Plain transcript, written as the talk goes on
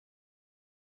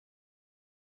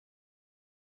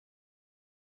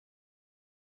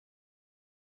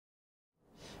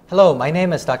Hello, my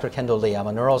name is Dr. Kendall Lee. I'm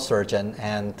a neurosurgeon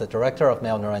and the director of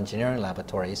Mayo Neural Engineering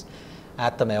Laboratories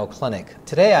at the Mayo Clinic.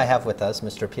 Today I have with us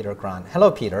Mr. Peter Grahn. Hello,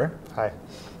 Peter. Hi.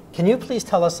 Can you please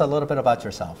tell us a little bit about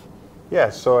yourself? Yeah,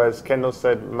 so as Kendall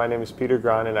said, my name is Peter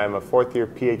Grahn and I'm a fourth-year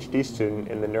Ph.D. student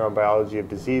in the Neurobiology of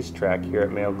Disease track here at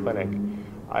Mayo Clinic.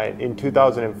 In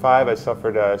 2005, I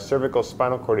suffered a cervical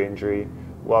spinal cord injury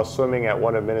while swimming at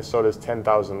one of Minnesota's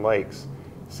 10,000 lakes.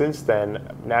 Since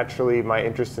then, naturally, my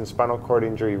interest in spinal cord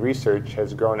injury research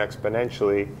has grown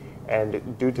exponentially,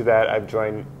 and due to that, I've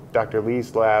joined Dr.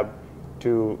 Lee's lab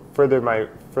to further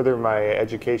my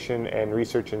education and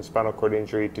research in spinal cord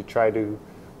injury to try to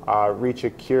reach a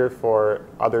cure for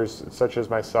others, such as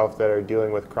myself, that are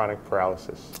dealing with chronic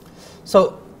paralysis.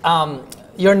 So,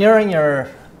 you're nearing your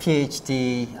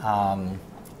Ph.D.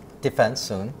 defense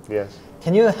soon. Yes.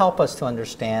 Can you help us to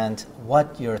understand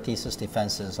what your thesis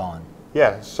defense is on?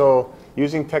 Yeah, so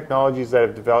using technologies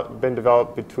that have been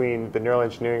developed between the Neural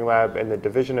Engineering Lab and the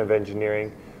Division of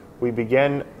Engineering, we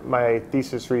began my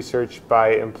thesis research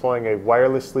by employing a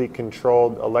wirelessly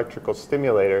controlled electrical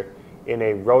stimulator in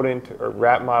a rodent or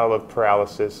rat model of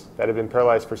paralysis that had been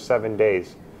paralyzed for 7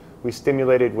 days. We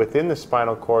stimulated within the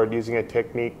spinal cord using a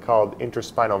technique called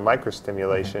intraspinal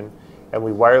microstimulation, and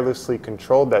we wirelessly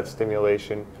controlled that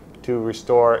stimulation to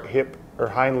restore hip or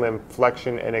hind limb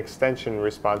flexion and extension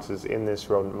responses in this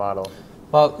rodent model.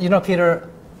 Well, you know, Peter,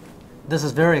 this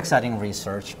is very exciting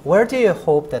research. Where do you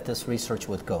hope that this research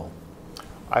would go?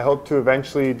 I hope to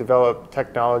eventually develop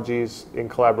technologies in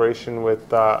collaboration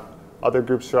with other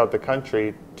groups throughout the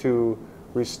country to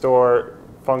restore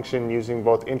function using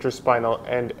both intraspinal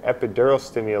and epidural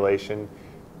stimulation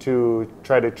to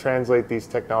try to translate these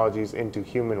technologies into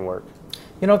human work.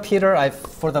 You know, Peter,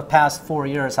 for the past 4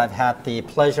 years, I've had the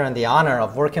pleasure and the honor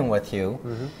of working with you.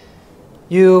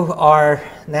 You are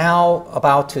now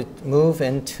about to move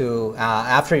into,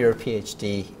 after your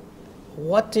PhD,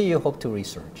 what do you hope to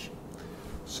research?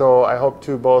 So I hope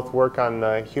to both work on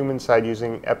the human side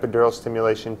using epidural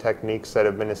stimulation techniques that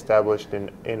have been established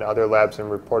in other labs and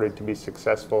reported to be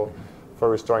successful for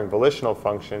restoring volitional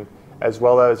function, as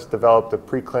well as develop the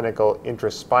preclinical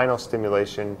intraspinal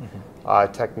stimulation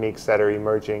techniques that are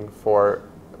emerging for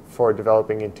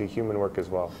developing into human work as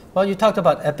well. Well, you talked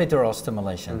about epidural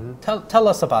stimulation. Tell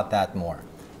us about that more.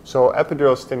 So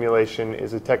epidural stimulation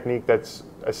is a technique that's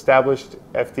established,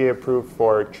 FDA approved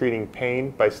for treating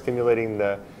pain by stimulating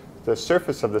the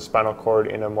surface of the spinal cord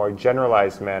in a more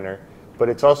generalized manner, but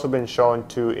it's also been shown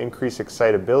to increase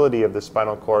excitability of the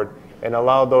spinal cord and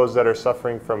allow those that are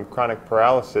suffering from chronic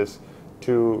paralysis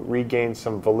to regain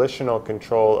some volitional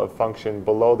control of function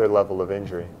below their level of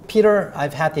injury. Peter,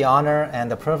 I've had the honor and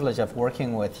the privilege of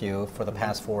working with you for the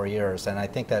past 4 years, and I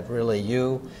think that really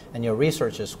you and your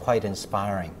research is quite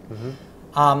inspiring.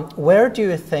 Where do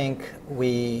you think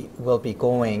we will be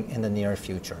going in the near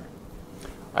future?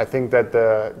 I think that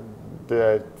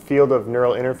the field of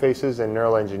neural interfaces and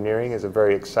neural engineering is a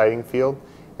very exciting field,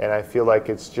 and I feel like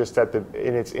it's just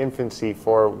in its infancy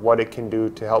for what it can do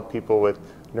to help people with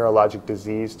neurologic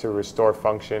disease, to restore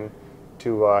function,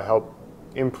 to help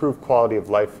improve quality of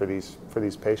life for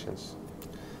these patients.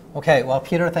 Okay, well,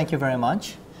 Peter, thank you very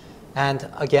much. And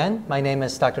again, my name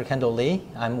is Dr. Kendall Lee.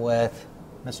 I'm with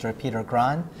Mr. Peter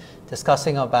Grahn,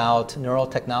 discussing about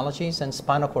neurotechnologies and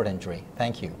spinal cord injury.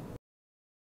 Thank you.